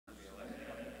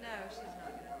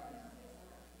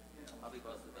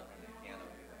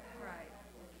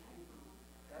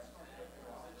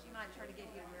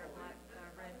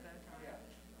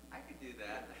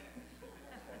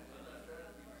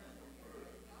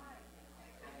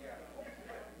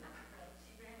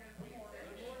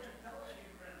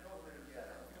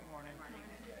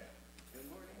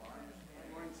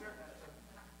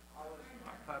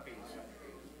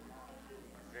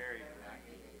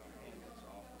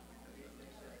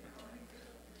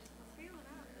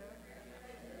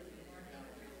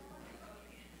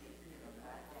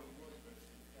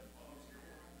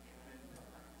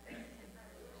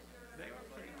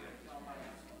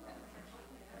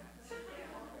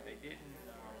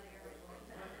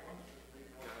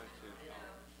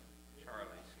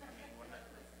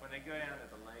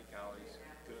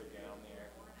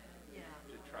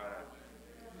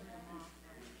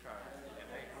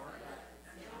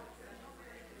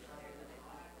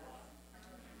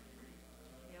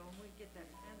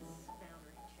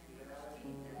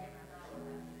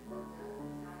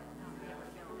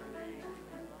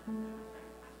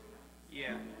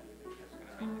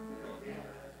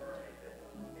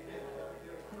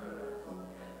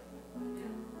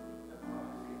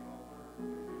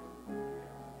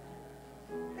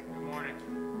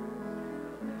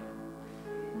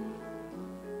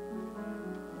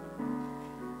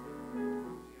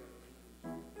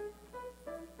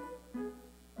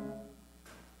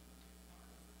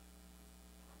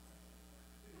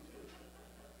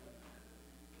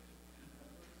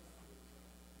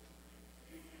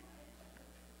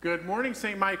Good morning,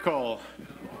 St. Michael.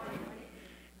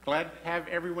 Glad to have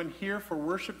everyone here for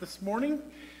worship this morning.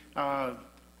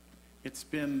 It's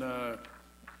been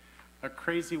a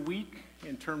crazy week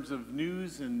in terms of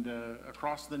news and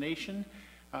across the nation.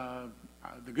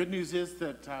 The good news is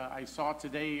that I saw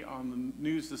today on the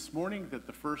news this morning that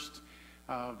the first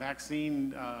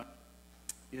vaccine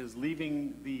is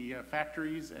leaving the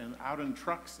factories and out in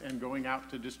trucks and going out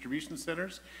to distribution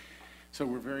centers. So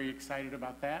we're very excited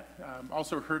about that.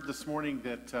 Also heard this morning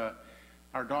that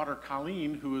our daughter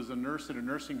Colleen, who is a nurse at a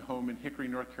nursing home in Hickory,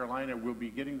 North Carolina, will be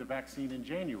getting the vaccine in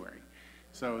January.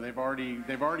 So they've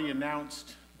already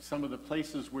announced some of the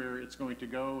places where it's going to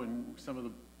go and some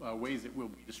of the ways it will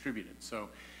be distributed. So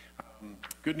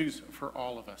good news for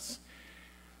all of us.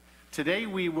 Today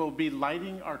we will be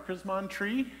lighting our Chrismon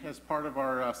tree as part of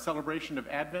our celebration of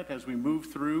Advent as we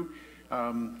move through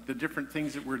the different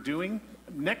things that we're doing.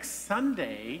 Next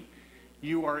Sunday,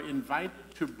 you are invited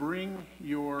to bring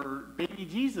your baby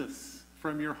Jesus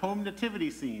from your home nativity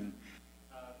scene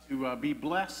to be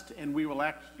blessed, and we will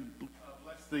actually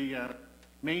bless the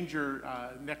manger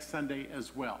next Sunday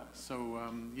as well. So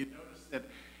you notice that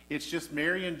it's just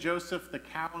Mary and Joseph, the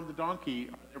cow and the donkey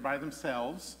are there by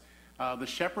themselves. The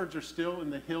shepherds are still in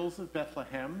the hills of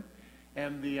Bethlehem.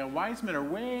 And the wise men are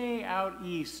way out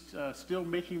east, still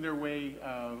making their way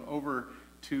over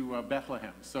to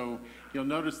Bethlehem. So you'll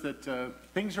notice that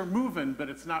things are moving, but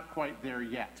it's not quite there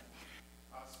yet.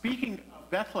 Speaking of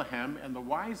Bethlehem and the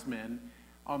wise men,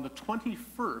 on the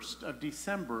 21st of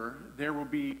December, there will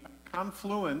be a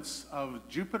confluence of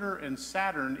Jupiter and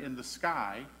Saturn in the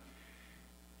sky.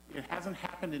 It hasn't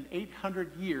happened in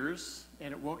 800 years,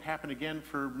 and it won't happen again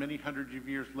for many hundreds of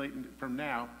years from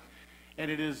now. And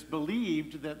it is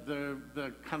believed that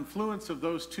the confluence of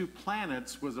those two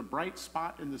planets was a bright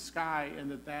spot in the sky, and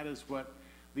that is what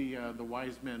the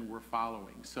wise men were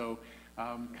following. So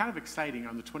kind of exciting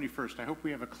on the 21st. I hope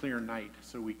we have a clear night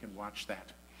so we can watch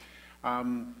that.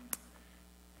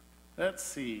 Let's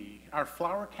see. Our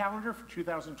flower calendar for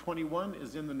 2021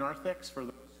 is in the narthex for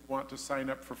those who want to sign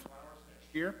up for flowers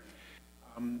next year.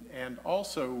 And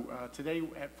also today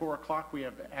at 4 o'clock we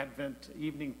have Advent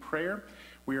evening prayer.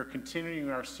 We are continuing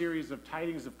our series of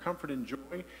tidings of comfort and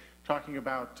joy, talking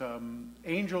about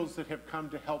angels that have come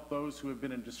to help those who have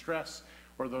been in distress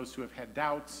or those who have had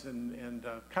doubts, and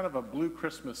kind of a blue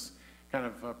Christmas kind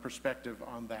of perspective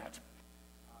on that.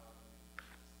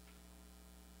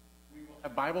 We will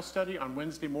have Bible study on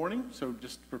Wednesday morning, so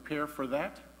just prepare for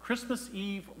that. Christmas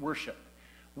Eve worship.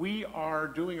 We are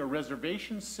doing a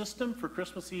reservation system for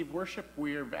Christmas Eve worship.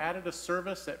 We have added a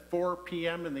service at 4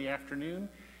 p.m. in the afternoon,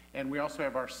 and we also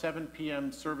have our 7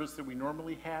 p.m. service that we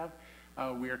normally have.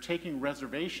 We are taking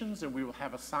reservations, and we will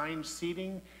have assigned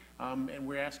seating, and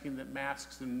we're asking that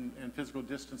masks and physical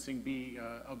distancing be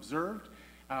observed.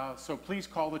 So please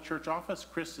call the church office.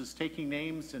 Chris is taking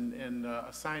names and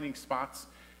assigning spots.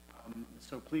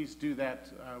 So please do that.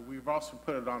 We've also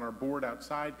put it on our board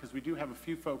outside because we do have a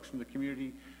few folks from the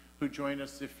community who join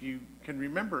us. If you can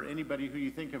remember anybody who you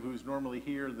think of who's normally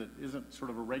here that isn't sort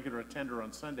of a regular attender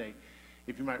on Sunday,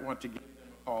 if you might want to give them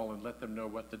a call and let them know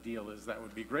what the deal is, that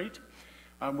would be great.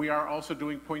 We are also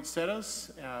doing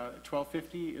poinsettias.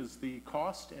 $12.50 is the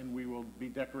cost, and we will be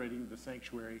decorating the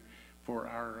sanctuary for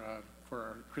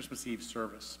our Christmas Eve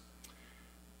service.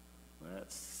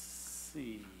 Let's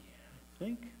see. I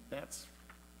think that's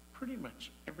pretty much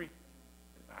everything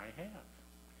that I have.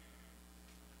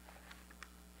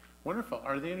 Wonderful.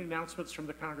 Are there any announcements from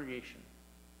the congregation?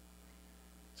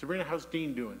 Sabrina, how's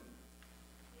Dean doing?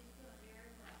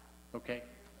 Okay.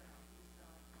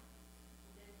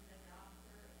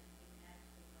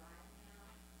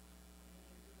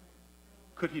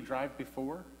 Could he drive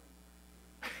before?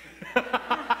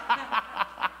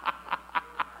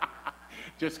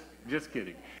 Just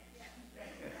kidding.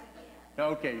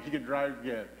 Okay, he can drive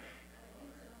again.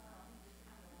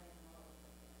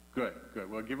 Good.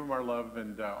 Well, give him our love.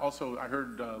 And also, I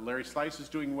heard Larry Slice is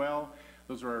doing well.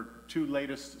 Those are our 2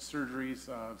 latest surgeries.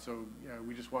 So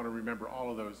we just want to remember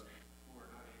all of those who are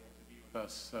not able to be with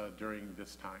us during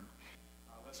this time.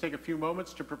 Let's take a few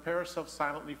moments to prepare ourselves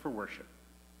silently for worship.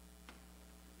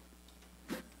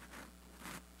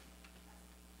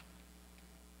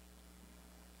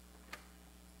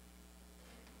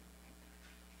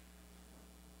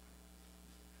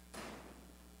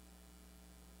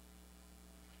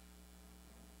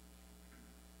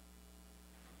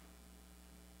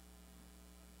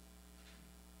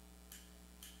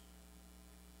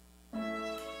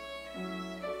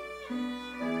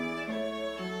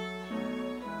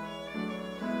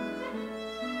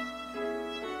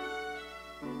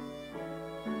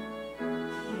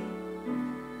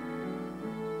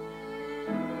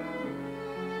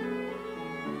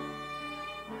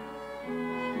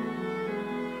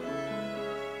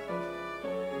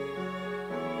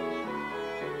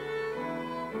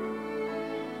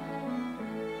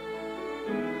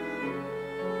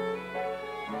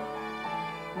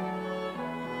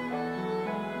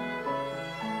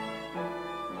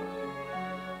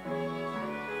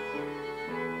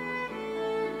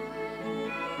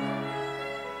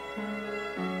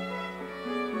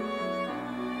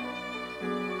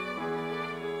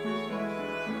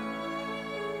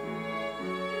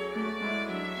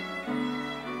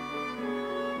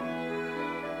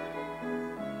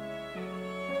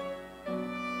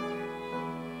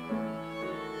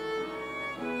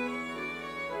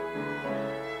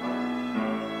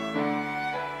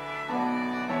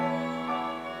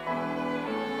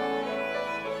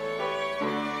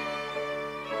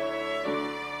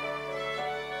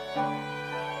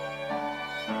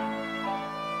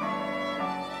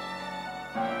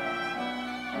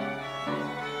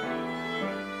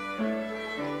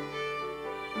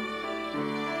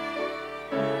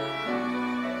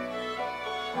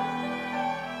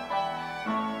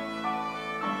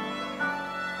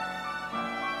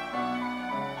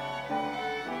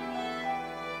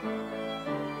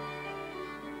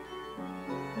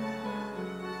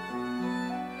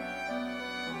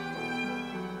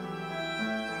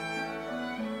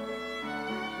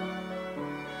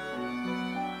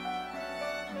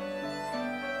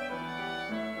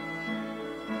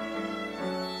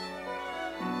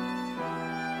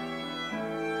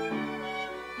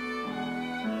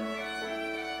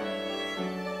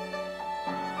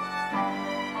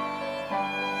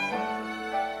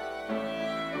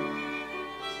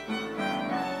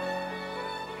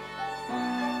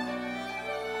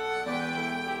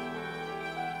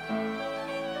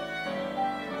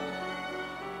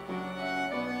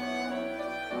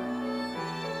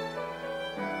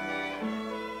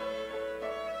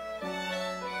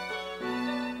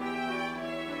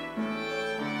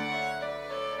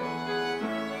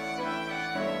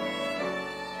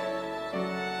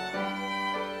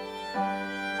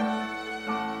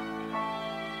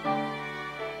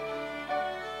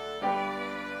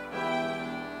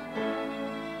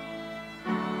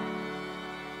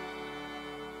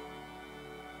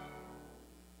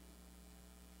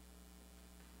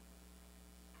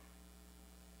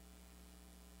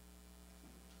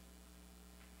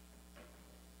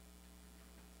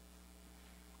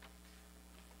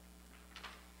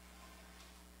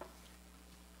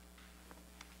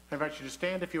 I invite you to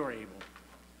stand if you are able.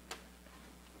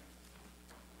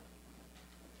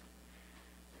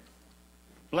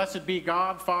 Blessed be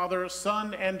God, Father,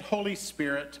 Son, and Holy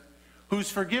Spirit, whose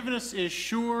forgiveness is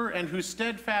sure and whose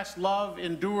steadfast love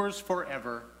endures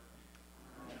forever.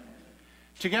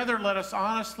 Together, let us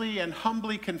honestly and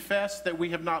humbly confess that we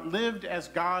have not lived as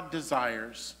God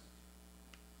desires.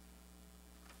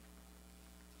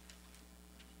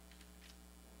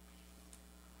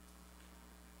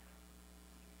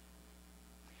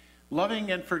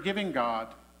 Loving and forgiving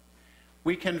God,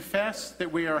 we confess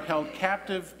that we are held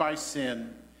captive by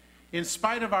sin. In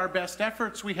spite of our best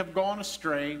efforts, we have gone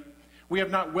astray. We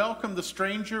have not welcomed the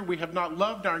stranger. We have not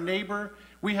loved our neighbor.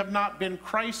 We have not been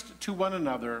Christ to one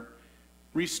another.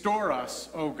 Restore us,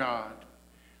 O God.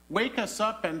 Wake us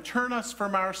up and turn us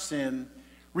from our sin.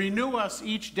 Renew us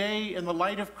each day in the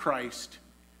light of Christ.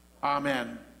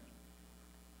 Amen.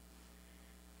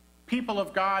 People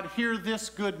of God, hear this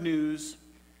good news.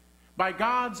 By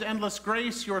God's endless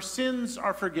grace, your sins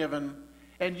are forgiven,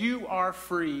 and you are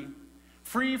free.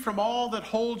 Free from all that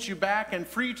holds you back and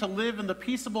free to live in the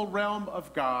peaceable realm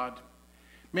of God.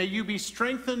 May you be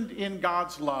strengthened in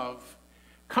God's love,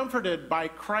 comforted by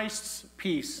Christ's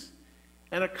peace,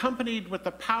 and accompanied with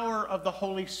the power of the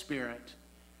Holy Spirit.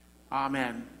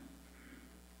 Amen.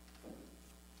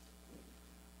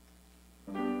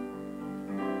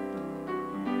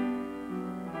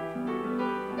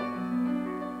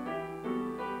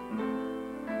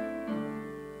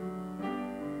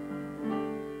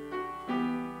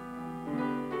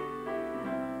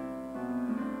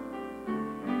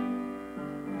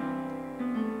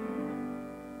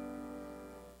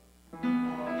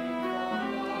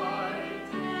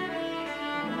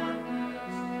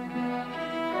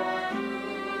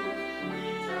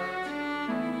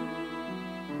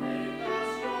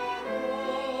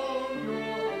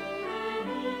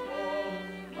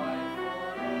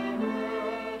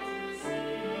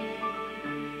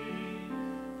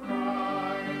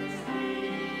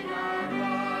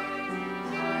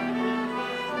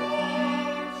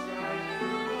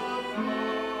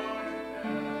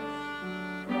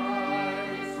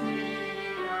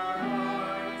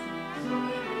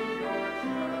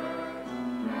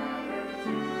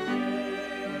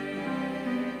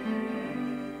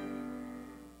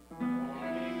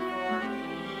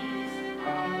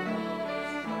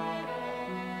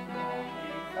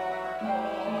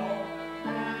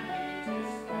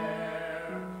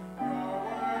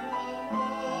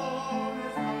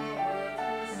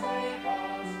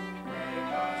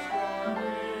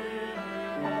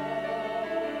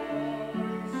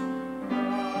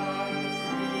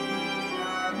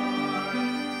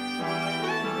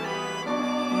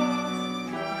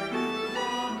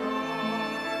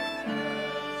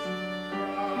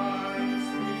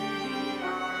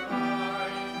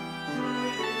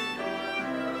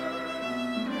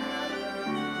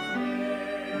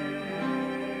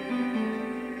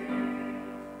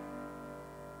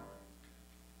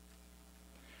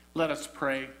 Let us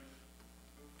pray.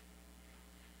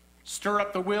 Stir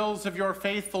up the wills of your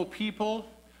faithful people,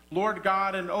 Lord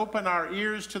God, and open our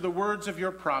ears to the words of your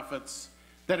prophets,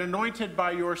 that anointed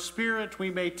by your Spirit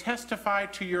we may testify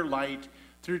to your light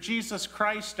through Jesus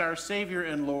Christ, our Savior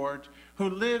and Lord, who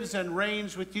lives and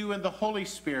reigns with you in the Holy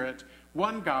Spirit,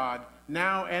 one God,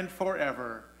 now and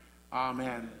forever.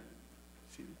 Amen.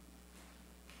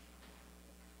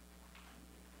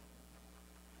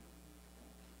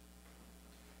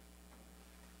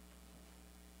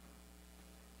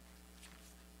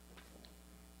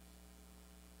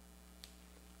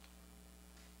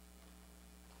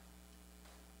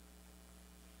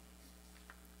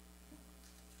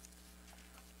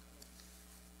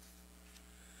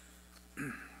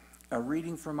 A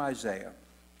reading from Isaiah.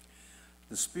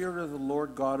 The Spirit of the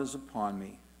Lord God is upon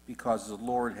me, because the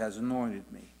Lord has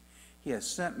anointed me. He has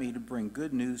sent me to bring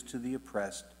good news to the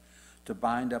oppressed, to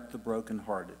bind up the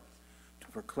brokenhearted, to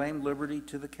proclaim liberty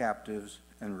to the captives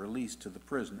and release to the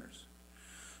prisoners,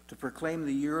 to proclaim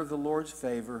the year of the Lord's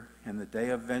favor and the day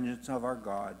of vengeance of our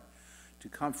God, to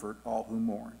comfort all who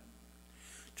mourn,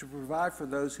 to provide for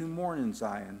those who mourn in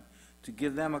Zion, to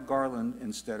give them a garland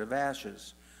instead of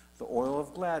ashes, the oil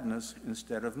of gladness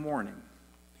instead of mourning,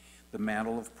 the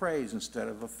mantle of praise instead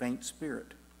of a faint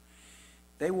spirit.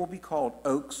 They will be called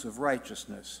oaks of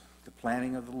righteousness, the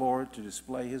planting of the Lord to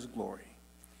display his glory.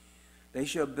 They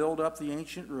shall build up the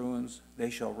ancient ruins. They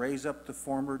shall raise up the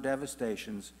former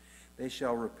devastations. They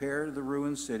shall repair the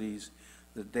ruined cities,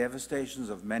 the devastations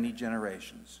of many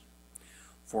generations.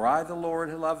 For I, the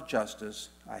Lord, love justice.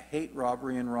 I hate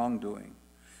robbery and wrongdoing.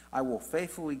 I will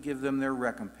faithfully give them their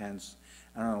recompense,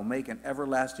 and I will make an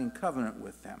everlasting covenant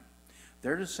with them.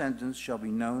 Their descendants shall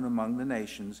be known among the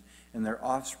nations, and their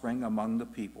offspring among the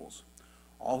peoples.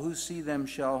 All who see them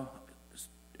shall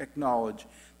acknowledge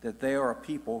that they are a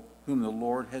people whom the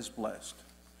Lord has blessed.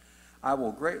 I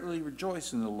will greatly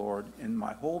rejoice in the Lord, and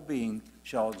my whole being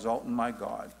shall exult in my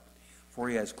God. For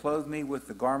he has clothed me with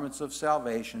the garments of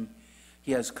salvation.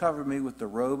 He has covered me with the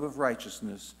robe of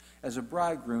righteousness, as a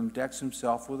bridegroom decks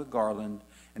himself with a garland,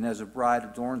 and as a bride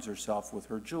adorns herself with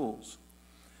her jewels.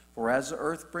 For as the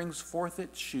earth brings forth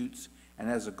its shoots, and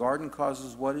as a garden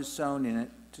causes what is sown in it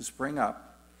to spring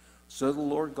up, so the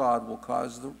Lord God will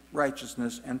cause the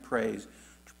righteousness and praise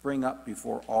to spring up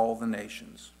before all the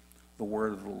nations. The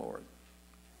word of the Lord.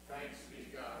 Thanks be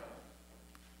to God.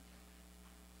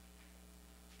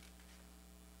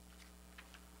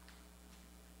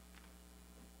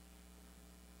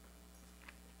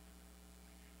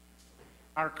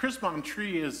 Our Chrismon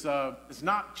tree is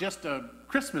not just a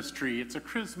Christmas tree, it's a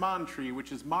Chrismon tree,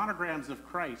 which is monograms of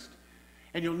Christ.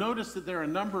 And you'll notice that there are a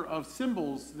number of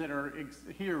symbols that are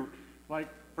here, like,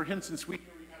 for instance, we have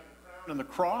the crown and the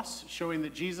cross, showing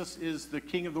that Jesus is the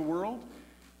King of the world.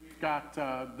 We've got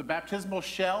the baptismal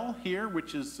shell here,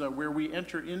 which is where we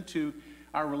enter into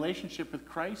our relationship with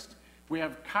Christ. We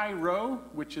have Chi Rho,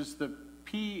 which is the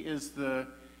P is the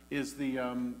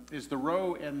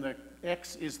rho, and the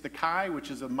X is the Chi,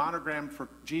 which is a monogram for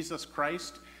Jesus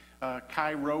Christ.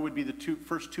 Chi Rho would be the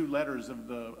first two letters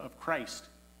of Christ.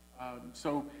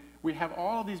 So we have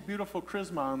all these beautiful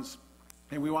chrismons,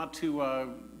 and we want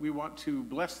to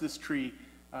bless this tree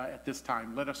at this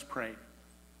time. Let us pray.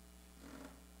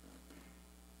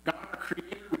 God, our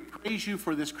Creator, we praise you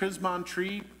for this chrismon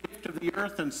tree, gift of the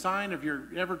earth and sign of your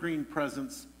evergreen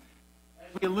presence.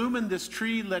 As we illumine this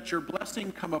tree, let your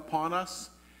blessing come upon us.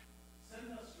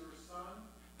 Send us your Son,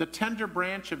 the tender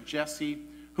branch of Jesse,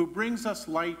 who brings us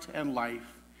light and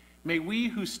life. May we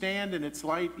who stand in its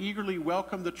light eagerly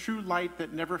welcome the true light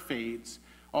that never fades.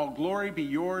 All glory be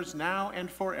yours now and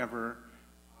forever.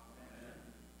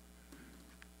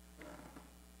 Amen.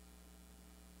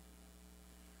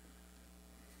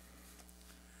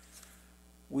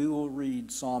 We will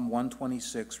read Psalm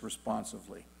 126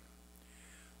 responsively.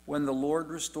 When the Lord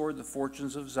restored the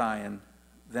fortunes of Zion,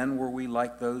 then were we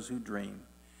like those who dream.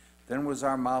 Then was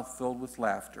our mouth filled with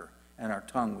laughter, and our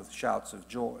tongue with shouts of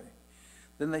joy.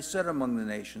 Then they said among the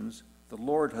nations, the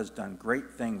Lord has done great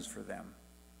things for them.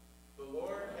 The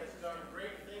Lord has done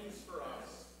great things for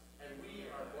us, and we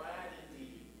are glad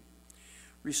indeed.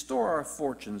 Restore our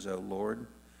fortunes, O Lord,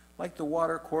 like the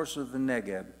watercourse of the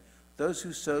Negeb. Those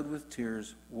who sowed with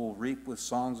tears will reap with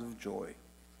songs of joy.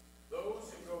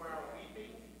 Those who go out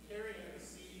weeping, carrying the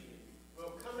seed,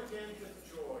 will come again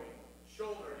with joy,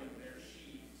 shouldering their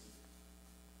sheaves.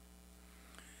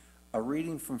 A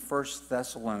reading from 1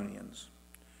 Thessalonians.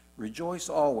 Rejoice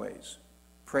always,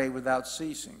 pray without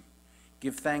ceasing,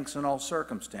 give thanks in all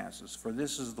circumstances, for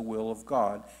this is the will of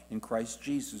God in Christ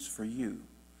Jesus for you.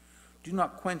 Do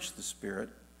not quench the Spirit,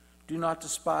 do not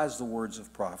despise the words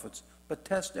of prophets, but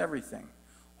test everything.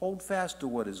 Hold fast to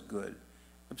what is good,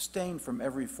 abstain from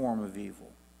every form of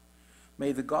evil.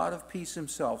 May the God of peace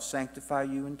himself sanctify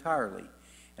you entirely,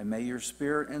 and may your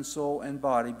spirit and soul and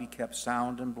body be kept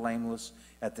sound and blameless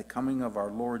at the coming of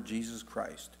our Lord Jesus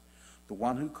Christ. The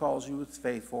one who calls you is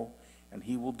faithful, and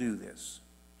he will do this.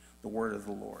 The word of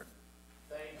the Lord.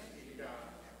 Thanks be to God.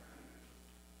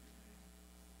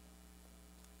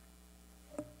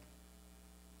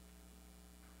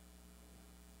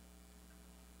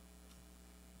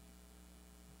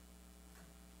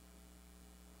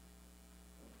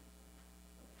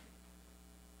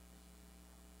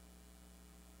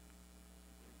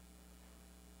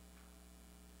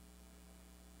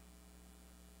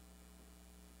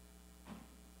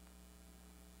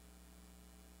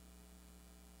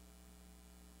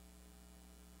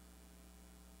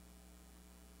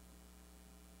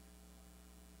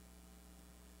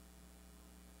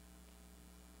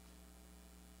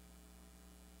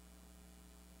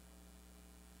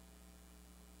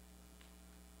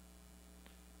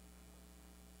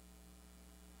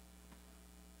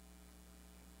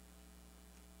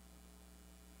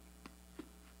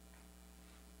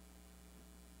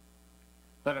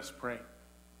 Let us pray.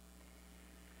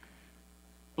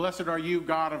 Blessed are you,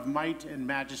 God of might and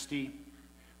majesty,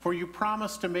 for you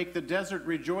promise to make the desert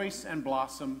rejoice and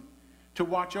blossom, to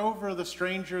watch over the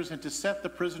strangers and to set the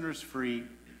prisoners free.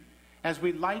 As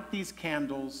we light these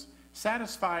candles,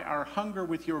 satisfy our hunger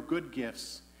with your good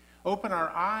gifts, open our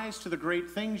eyes to the great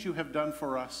things you have done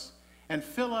for us, and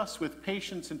fill us with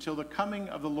patience until the coming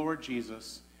of the Lord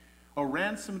Jesus. O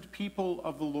ransomed people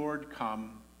of the Lord,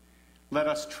 come. Let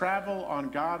us travel on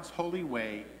God's holy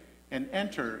way and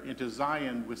enter into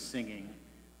Zion with singing.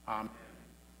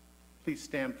 Please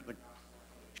stand for the gospel.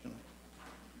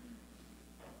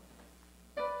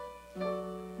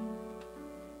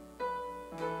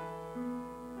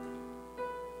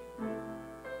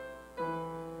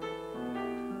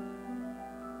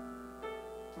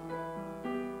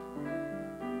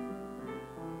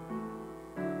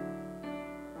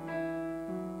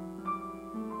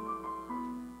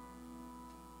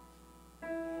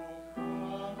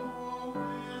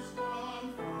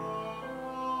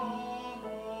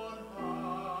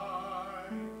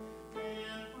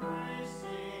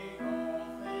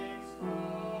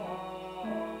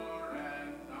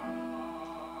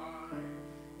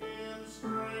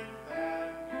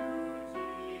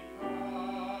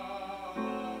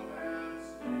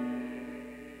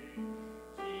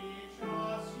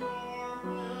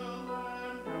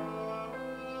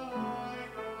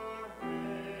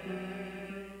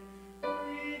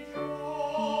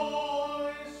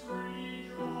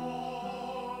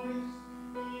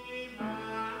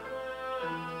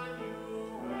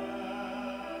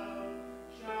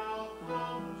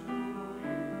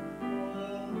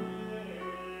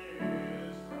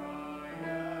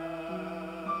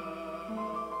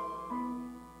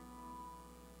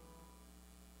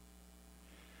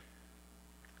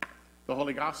 The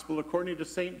Holy Gospel according to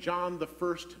St. John, the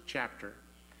first chapter.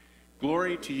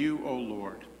 Glory to you, O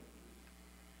Lord.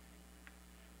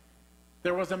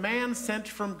 There was a man sent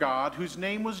from God whose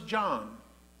name was John.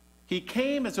 He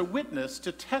came as a witness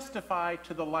to testify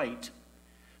to the light,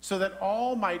 so that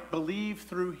all might believe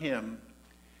through him.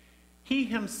 He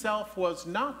himself was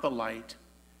not the light,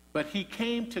 but he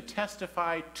came to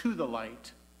testify to the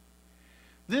light.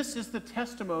 This is the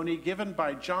testimony given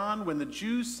by John when the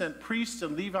Jews sent priests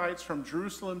and Levites from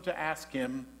Jerusalem to ask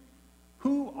him,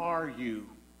 "Who are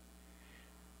you?"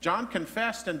 John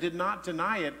confessed and did not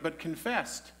deny it, but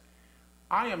confessed,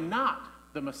 "I am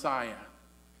not the Messiah."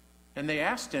 And they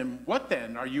asked him, "What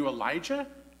then? Are you Elijah?"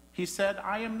 He said,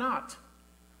 "I am not."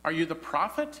 "Are you the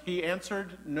prophet?" He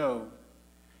answered, "No."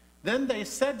 Then they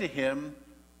said to him,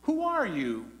 "Who are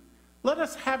you? Let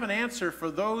us have an answer for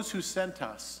those who sent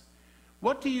us.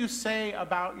 What do you say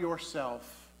about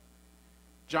yourself?"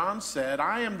 John said,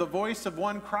 "I am the voice of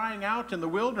one crying out in the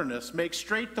wilderness, 'Make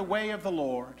straight the way of the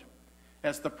Lord,'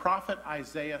 as the prophet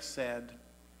Isaiah said."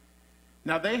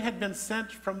 Now they had been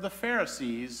sent from the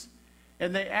Pharisees,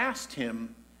 and they asked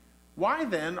him, "Why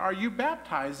then are you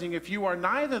baptizing if you are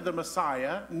neither the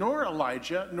Messiah, nor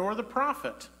Elijah, nor the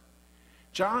prophet?"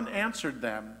 John answered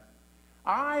them,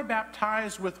 "I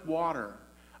baptize with water.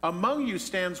 Among you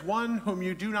stands one whom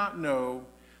you do not know,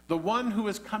 the one who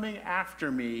is coming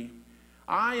after me.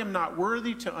 I am not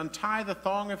worthy to untie the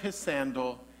thong of his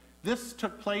sandal." This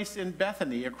took place in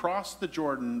Bethany, across the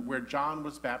Jordan, where John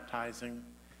was baptizing.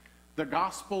 The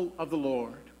Gospel of the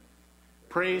Lord.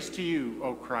 Praise to you,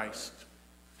 O Christ.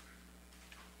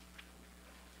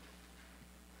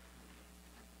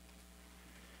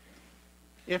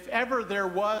 If ever there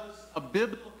was a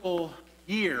biblical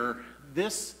year,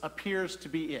 this appears to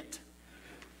be it.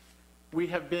 We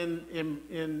have been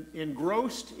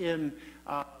engrossed in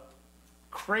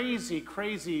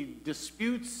crazy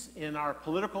disputes in our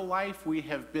political life. We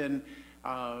have been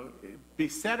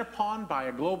beset upon by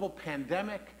a global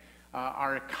pandemic.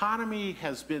 Our economy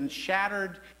has been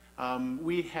shattered.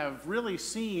 We have really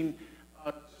seen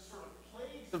just sort of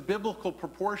plagues of biblical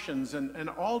proportions in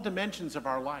all dimensions of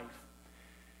our life.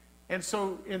 And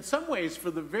so, in some ways,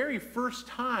 for the very first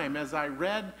time, as I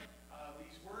read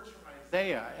these words from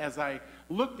Isaiah, as I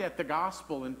looked at the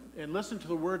gospel and listened to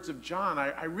the words of John,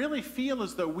 I really feel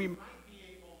as though we might be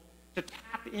able to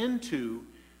tap into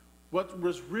what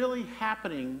was really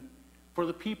happening for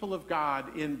the people of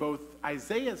God in both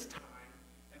Isaiah's time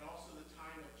and also the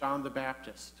time of John the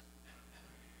Baptist.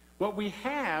 What we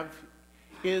have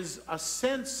is a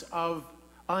sense of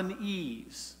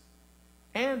unease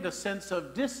and a sense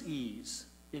of dis-ease,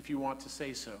 if you want to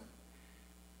say so.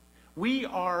 We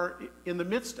are in the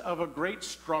midst of a great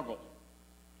struggle.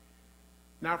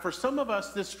 Now, for some of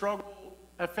us, this struggle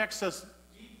affects us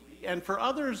deeply, and for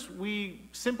others, we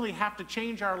simply have to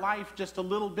change our life just a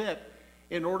little bit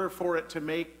in order for us to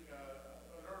make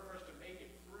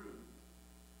it through.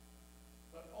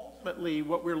 But ultimately,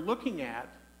 what we're looking at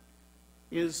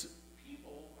is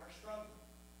people are struggling.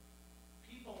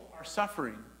 People are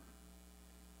suffering.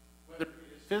 Whether it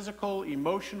is physical,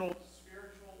 emotional,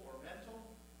 spiritual, or mental,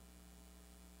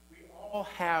 we all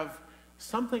have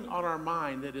something on our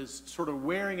mind that is sort of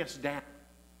wearing us down.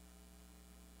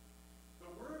 The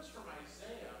words from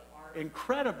Isaiah are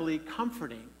incredibly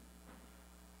comforting.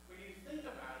 When you think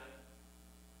about it,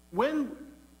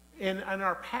 in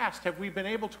our past have we been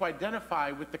able to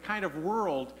identify with the kind of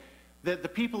world that the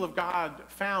people of God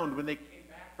found when they came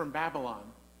back from Babylon?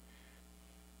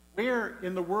 Where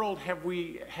in the world have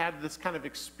we had this kind of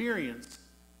experience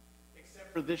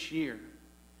except for this year?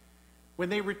 When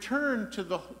they returned to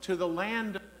the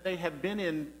land they had been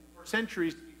in for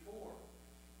centuries before,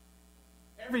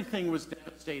 everything was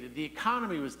devastated. The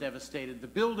economy was devastated. The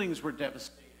buildings were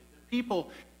devastated. The people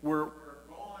were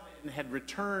gone and had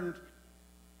returned.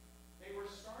 They were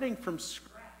starting from scratch.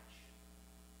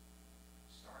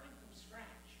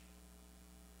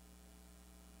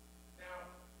 Now,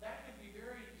 that could be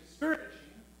very discouraging,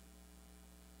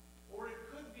 or it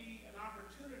could be an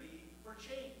opportunity for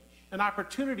change, an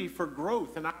opportunity for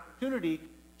growth, an opportunity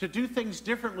to do things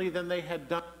differently than they had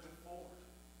done before.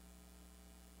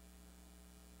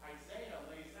 Isaiah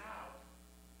lays out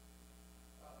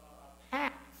a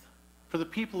path for the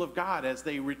people of God as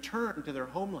they return to their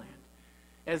homeland,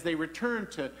 as they return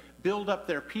to build up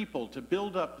their people, to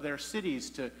build up their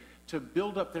cities, to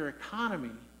build up their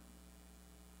economy.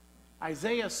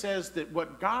 Isaiah says that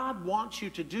what God wants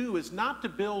you to do is not to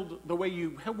build the way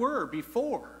you were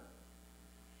before,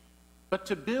 but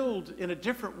to build in a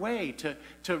different way, to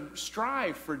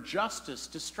strive for justice,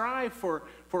 to strive for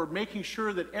making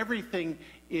sure that everything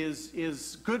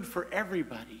is good for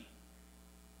everybody.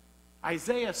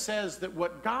 Isaiah says that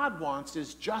what God wants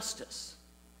is justice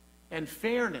and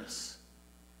fairness,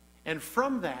 and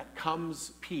from that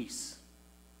comes peace.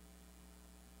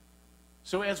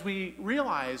 So as we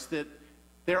realize that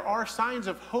there are signs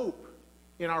of hope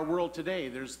in our world today,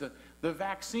 there's the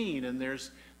vaccine, and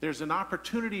there's an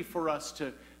opportunity for us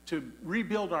to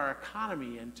rebuild our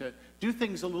economy and to do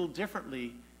things a little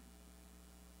differently.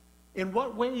 In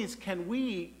what ways can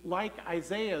we, like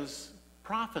Isaiah's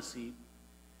prophecy,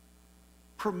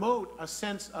 promote a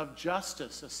sense of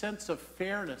justice, a sense of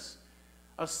fairness,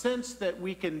 a sense that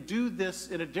we can do this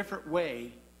in a different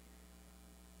way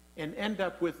and end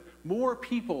up with more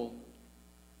people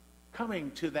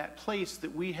coming to that place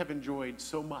that we have enjoyed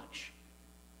so much?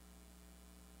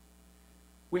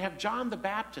 We have John the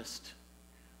Baptist,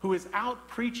 who is out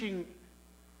preaching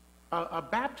a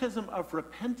baptism of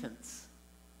repentance,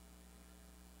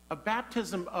 a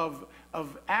baptism of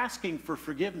asking for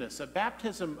forgiveness, a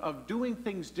baptism of doing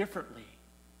things differently.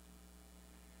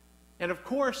 And of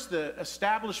course, the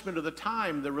establishment of the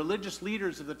time, the religious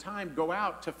leaders of the time, go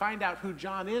out to find out who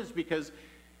John is, because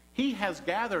he has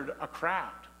gathered a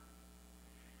crowd.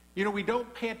 You know, we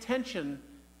don't pay attention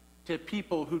to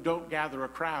people who don't gather a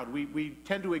crowd. We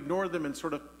tend to ignore them and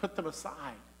sort of put them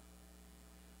aside.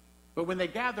 But when they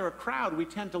gather a crowd, we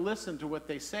tend to listen to what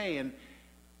they say.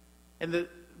 And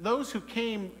those who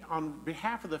came on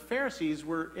behalf of the Pharisees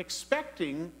were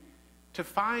expecting to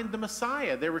find the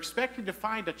Messiah. They were expecting to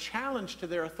find a challenge to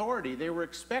their authority. They were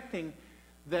expecting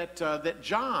that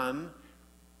John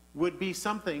would be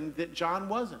something that John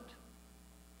wasn't.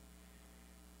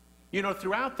 You know,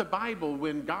 throughout the Bible,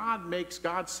 when God makes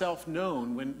God's self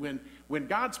known, when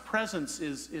God's presence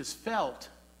is felt,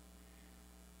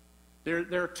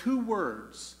 there are two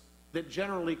words that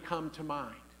generally come to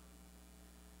mind.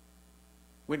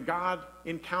 When God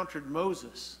encountered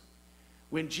Moses,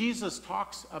 when Jesus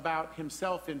talks about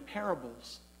himself in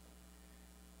parables,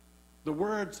 the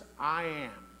words "I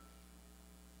am"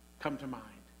 come to mind.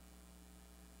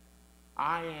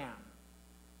 I am.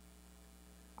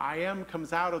 I am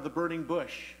comes out of the burning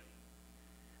bush.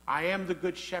 I am the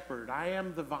good shepherd. I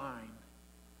am the vine.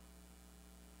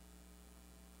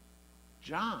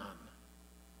 John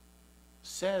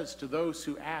says to those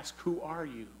who ask, "Who are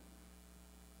you?"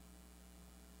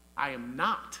 I am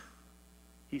not,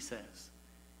 he says.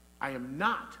 I am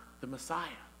not the Messiah.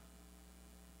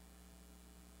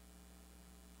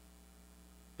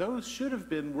 Those should have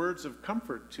been words of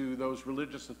comfort to those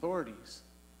religious authorities.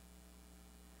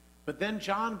 But then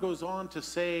John goes on to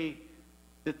say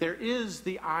that there is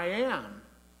the I am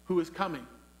who is coming.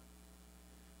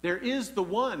 There is the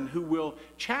one who will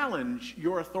challenge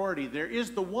your authority. There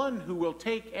is the one who will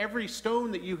take every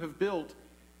stone that you have built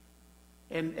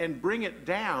and bring it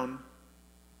down.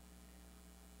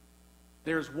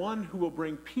 There's one who will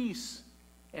bring peace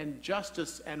and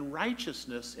justice and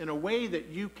righteousness in a way that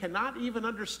you cannot even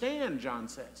understand, John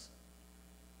says.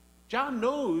 John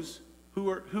knows who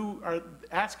are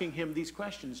asking him these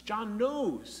questions. John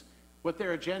knows what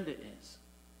their agenda is.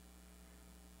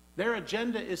 Their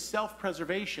agenda is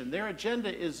self-preservation. Their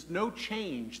agenda is no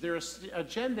change. Their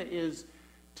agenda is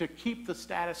to keep the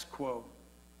status quo.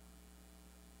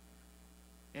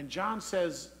 And John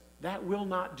says that will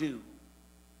not do,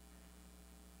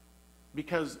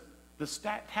 because the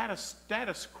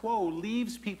status quo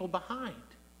leaves people behind.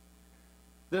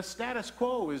 The status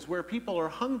quo is where people are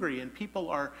hungry and people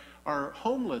are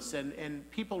homeless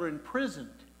and people are imprisoned.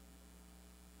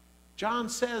 John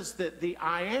says that the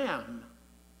I am,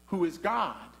 who is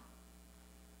God,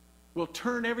 will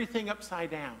turn everything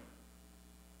upside down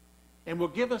and will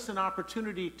give us an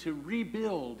opportunity to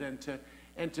rebuild and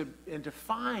to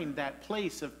find that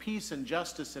place of peace and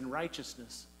justice and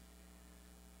righteousness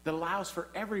that allows for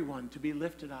everyone to be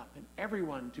lifted up and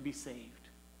everyone to be saved.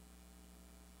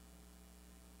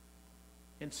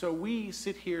 And so we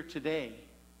sit here today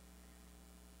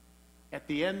at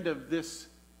the end of this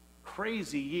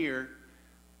crazy year.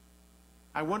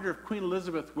 I wonder if Queen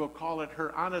Elizabeth will call it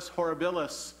her annus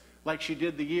horribilis, like she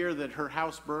did the year that her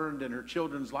house burned and her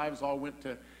children's lives all went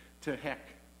to heck.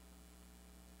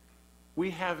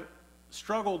 We have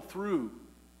struggled through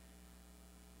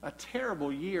a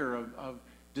terrible year of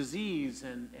disease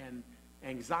and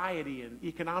anxiety and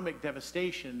economic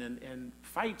devastation and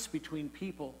fights between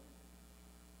people.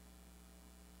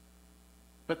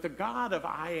 But the God of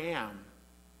I am,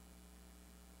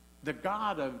 the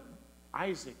God of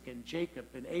Isaac and Jacob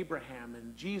and Abraham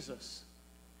and Jesus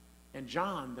and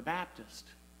John the Baptist,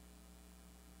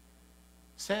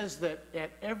 says that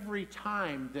at every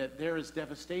time that there is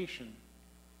devastation,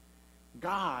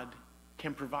 God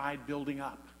can provide building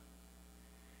up.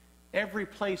 Every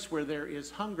place where there is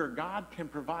hunger, God can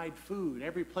provide food.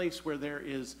 Every place where there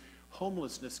is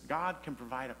homelessness, God can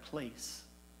provide a place.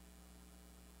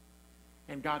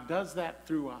 And God does that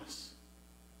through us.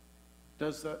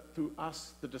 Does that through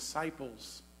us, the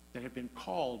disciples that have been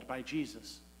called by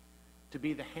Jesus to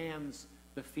be the hands,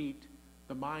 the feet,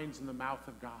 the minds, and the mouth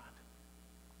of God.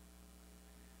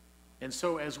 And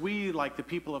so as we, like the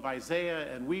people of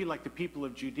Isaiah, and we, like the people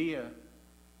of Judea,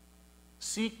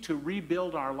 seek to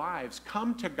rebuild our lives,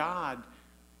 come to God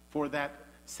for that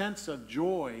sense of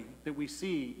joy that we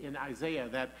see in Isaiah,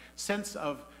 that sense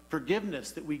of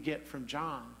forgiveness that we get from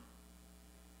John.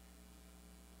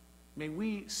 May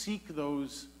we seek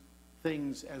those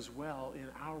things as well in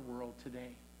our world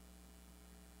today.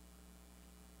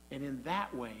 And in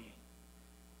that way,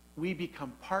 we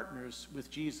become partners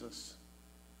with Jesus,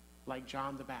 like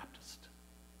John the Baptist.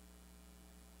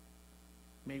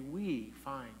 May we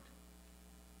find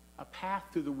a path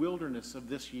through the wilderness of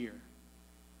this year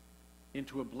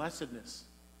into a blessedness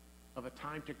of a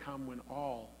time to come when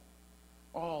all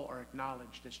are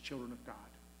acknowledged as children of God.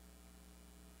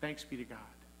 Thanks be to God.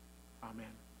 Amen.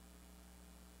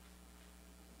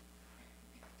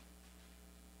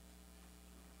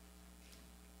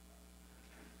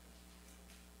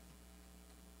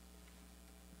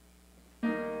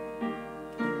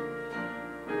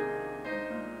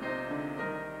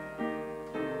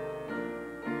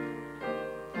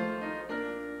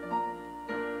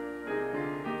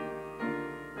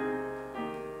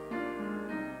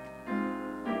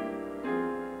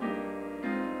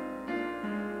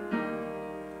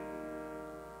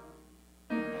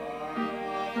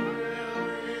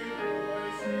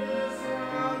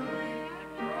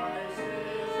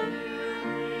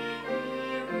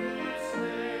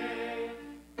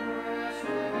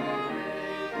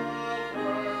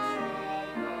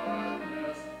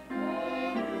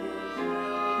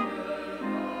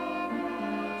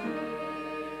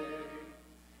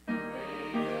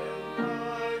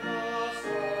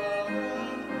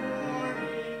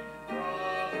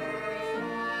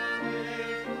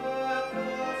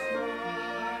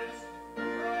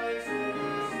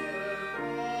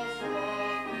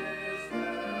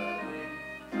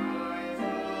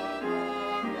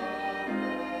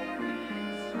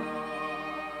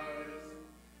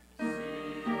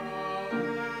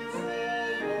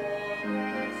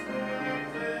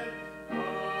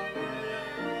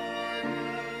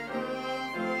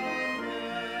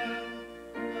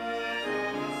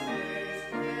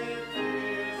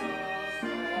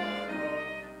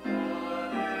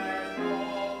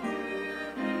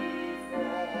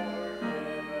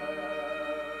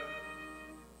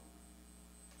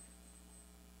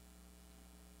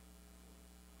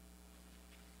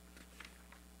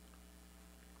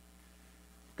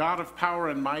 God of power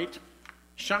and might,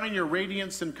 shine your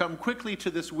radiance and come quickly to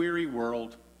this weary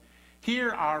world. Hear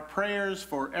our prayers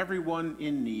for everyone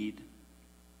in need.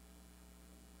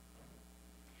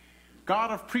 God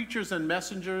of preachers and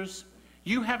messengers,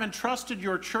 you have entrusted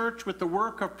your church with the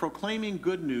work of proclaiming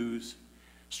good news.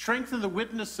 Strengthen the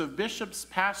witness of bishops,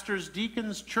 pastors,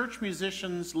 deacons, church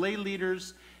musicians, lay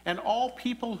leaders, and all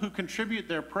people who contribute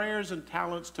their prayers and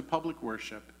talents to public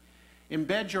worship.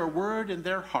 Embed your word in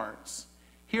their hearts.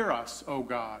 Hear us, O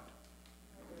God.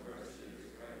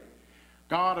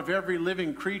 God of every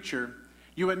living creature,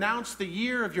 you announce the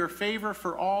year of your favor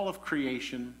for all of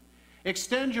creation.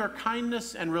 Extend your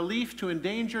kindness and relief to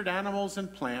endangered animals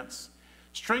and plants.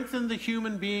 Strengthen the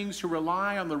human beings who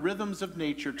rely on the rhythms of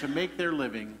nature to make their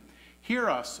living. Hear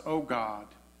us, O God.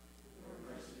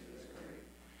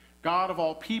 God of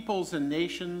all peoples and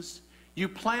nations, you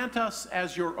plant us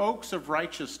as your oaks of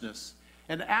righteousness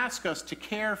and ask us to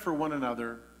care for one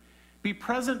another. Be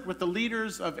present with the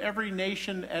leaders of every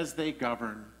nation as they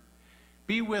govern.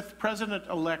 Be with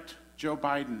President-elect Joe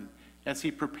Biden as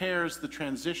he prepares the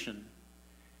transition.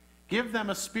 Give them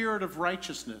a spirit of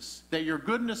righteousness, that your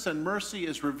goodness and mercy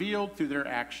is revealed through their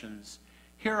actions.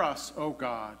 Hear us, O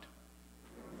God.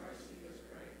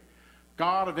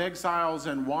 God of exiles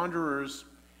and wanderers,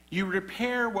 you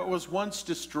repair what was once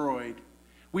destroyed.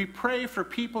 We pray for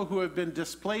people who have been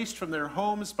displaced from their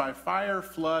homes by fire,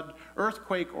 flood,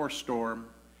 earthquake, or storm.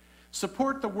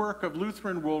 Support the work of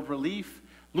Lutheran World Relief,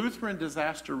 Lutheran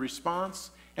Disaster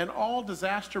Response, and all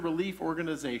disaster relief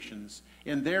organizations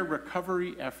in their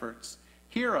recovery efforts.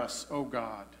 Hear us, O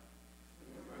God.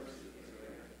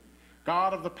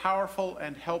 God of the powerful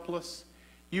and helpless,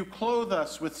 you clothe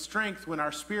us with strength when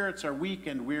our spirits are weak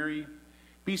and weary.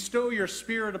 Bestow your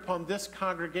Spirit upon this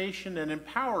congregation and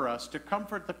empower us to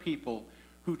comfort the people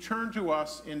who turn to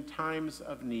us in times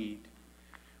of need.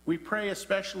 We pray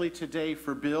especially today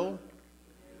for Bill,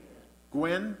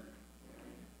 Gwen,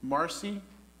 Marcy,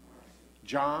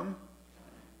 John,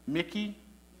 Mickey,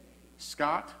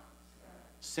 Scott,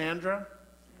 Sandra,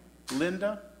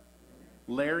 Linda,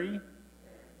 Larry,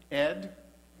 Ed,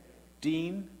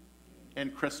 Dean,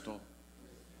 and Crystal.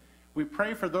 We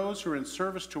pray for those who are in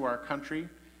service to our country.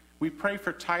 We pray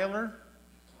for Tyler,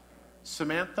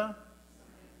 Samantha,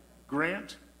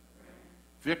 Grant,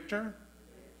 Victor,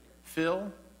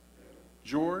 Phil,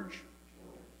 George,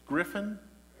 Griffin,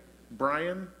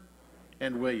 Brian,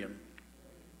 and William.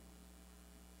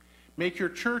 Make your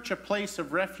church a place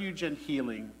of refuge and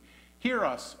healing. Hear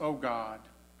us, O God.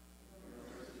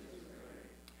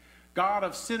 God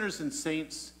of sinners and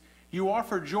saints, you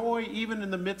offer joy even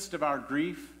in the midst of our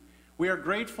grief. We are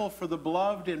grateful for the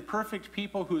beloved and perfect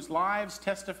people whose lives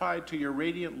testified to your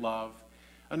radiant love.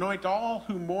 Anoint all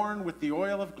who mourn with the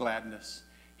oil of gladness.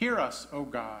 Hear us, O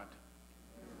God.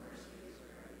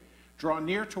 Draw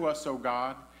near to us, O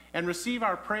God, and receive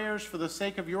our prayers for the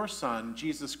sake of your Son,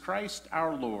 Jesus Christ,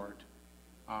 our Lord.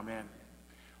 Amen.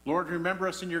 Lord, remember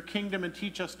us in your kingdom and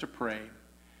teach us to pray.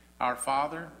 Our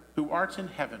Father, who art in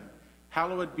heaven,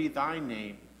 hallowed be thy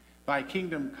name. Thy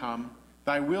kingdom come,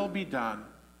 thy will be done,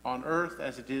 on earth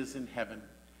as it is in heaven.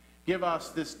 Give us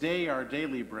this day our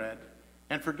daily bread,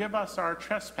 and forgive us our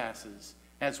trespasses,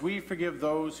 as we forgive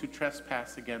those who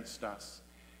trespass against us.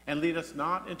 And lead us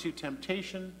not into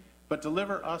temptation, but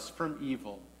deliver us from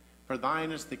evil. For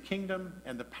thine is the kingdom,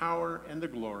 and the power, and the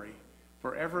glory,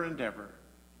 forever and ever.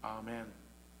 Amen.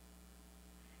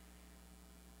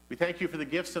 We thank you for the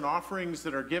gifts and offerings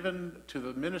that are given to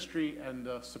the ministry and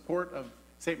support of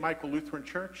St. Michael Lutheran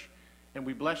Church, and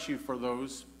we bless you for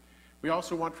those. We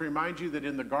also want to remind you that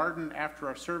in the garden after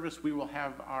our service, we will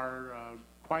have our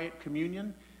quiet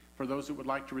communion. For those that would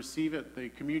like to receive it, the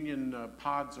communion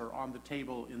pods are on the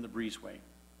table in the breezeway.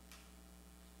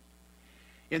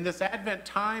 In this Advent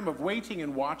time of waiting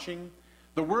and watching,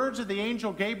 the words of the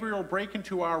angel Gabriel break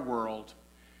into our world.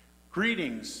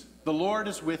 Greetings, the Lord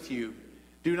is with you.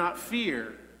 Do not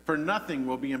fear, for nothing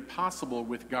will be impossible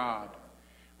with God.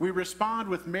 We respond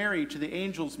with Mary to the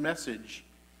angel's message.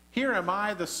 Here am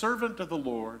I, the servant of the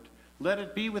Lord. Let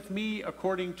it be with me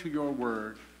according to your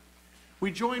word.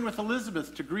 We join with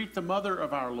Elizabeth to greet the mother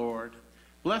of our Lord.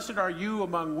 Blessed are you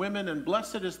among women, and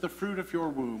blessed is the fruit of your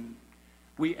womb.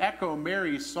 We echo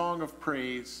Mary's song of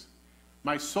praise.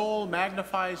 My soul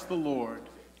magnifies the Lord,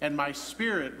 and my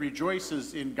spirit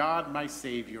rejoices in God my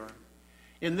Savior.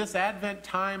 In this Advent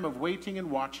time of waiting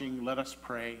and watching, let us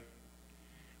pray.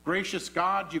 Gracious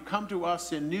God, you come to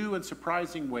us in new and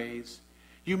surprising ways.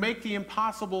 You make the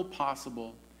impossible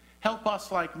possible. Help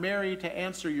us, like Mary, to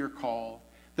answer your call,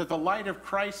 that the light of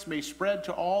Christ may spread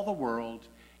to all the world.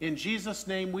 In Jesus'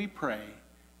 name we pray.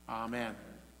 Amen.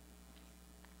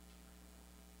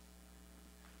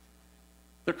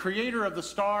 The Creator of the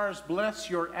stars, bless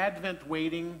your Advent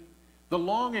waiting. The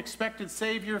long-expected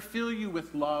Savior, fill you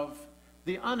with love.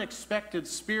 The unexpected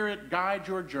Spirit, guide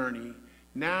your journey,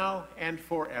 now and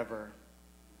forever.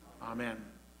 Amen.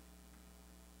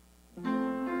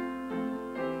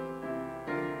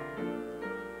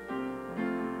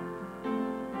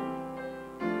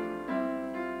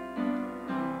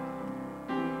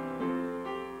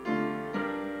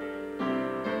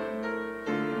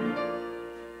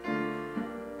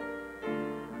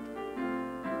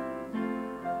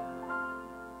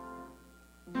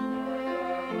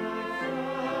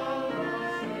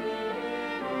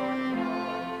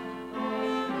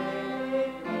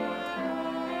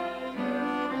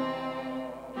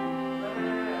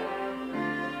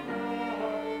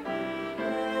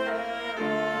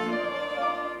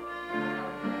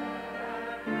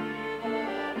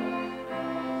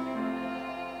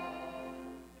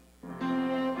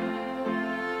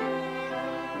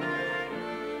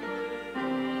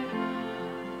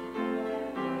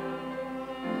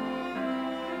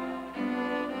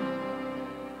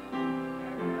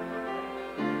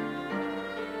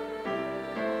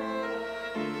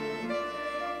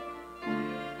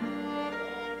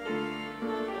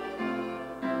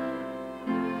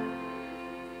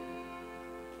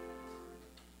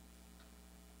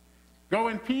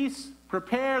 in peace.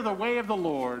 Prepare the way of the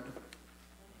Lord.